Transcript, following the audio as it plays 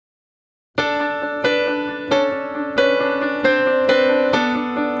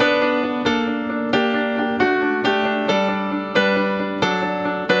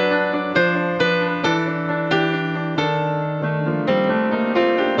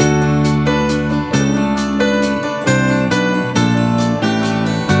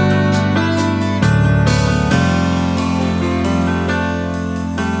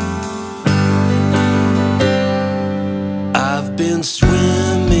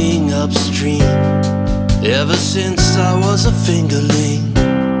since I was a fingerling.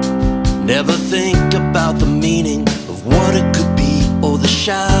 Never think about the meaning of what it could be, or the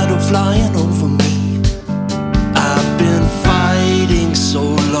shadow flying over me. I've been fighting so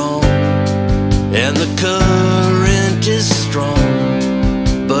long, and the current is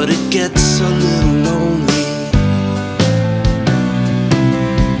strong, but it gets a little lonely.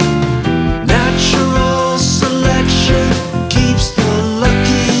 Natural selection keeps the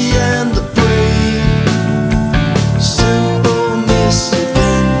lucky and the brave. Simple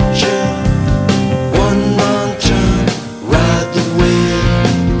misadventure, one wrong turn, ride the wave.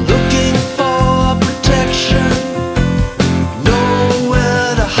 Looking for protection, nowhere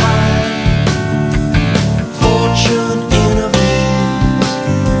to hide. Fortune intervenes,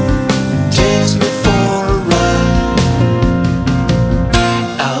 takes me for a ride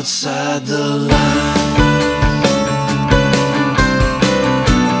outside the line.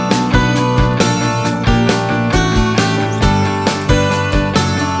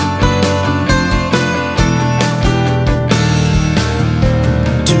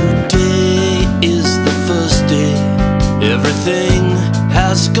 Today is the first day, everything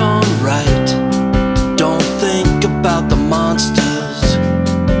has gone right. Don't think about the monsters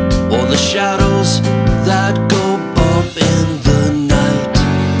or the shadows that go bump in the night.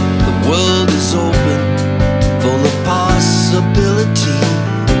 The world is open, full of possibility,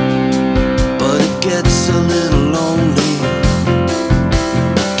 but it gets a little lonely,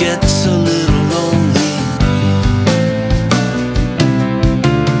 gets a little lonely.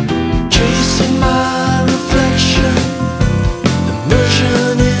 Chasing my reflection,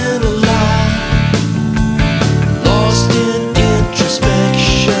 immersion in a lie, lost in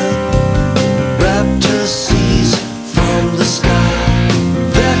introspection. Raptor sees from the sky,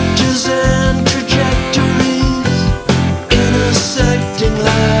 vectors and trajectories, intersecting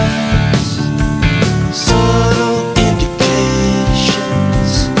lines, subtle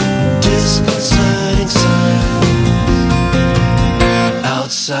indications, disconcerting signs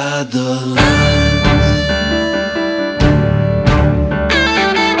outside the lines.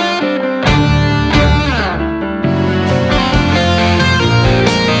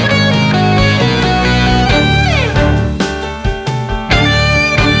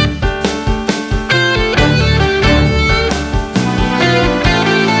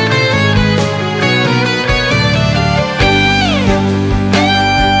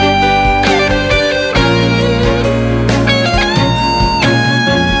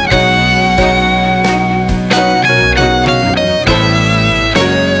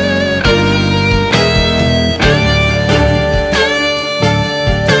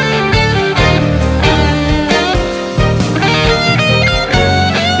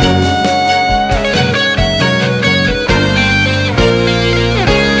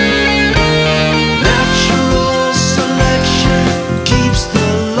 Natural selection keeps the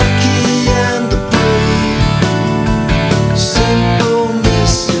lucky and the brave. Simple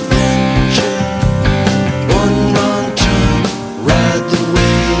misadventure, one wrong turn, ride the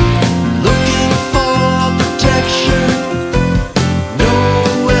wave. Looking for protection,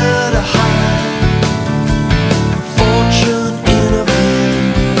 nowhere to hide. Fortune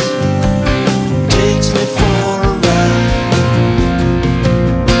intervenes, takes me for a ride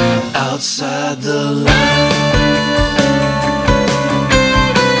outside the line.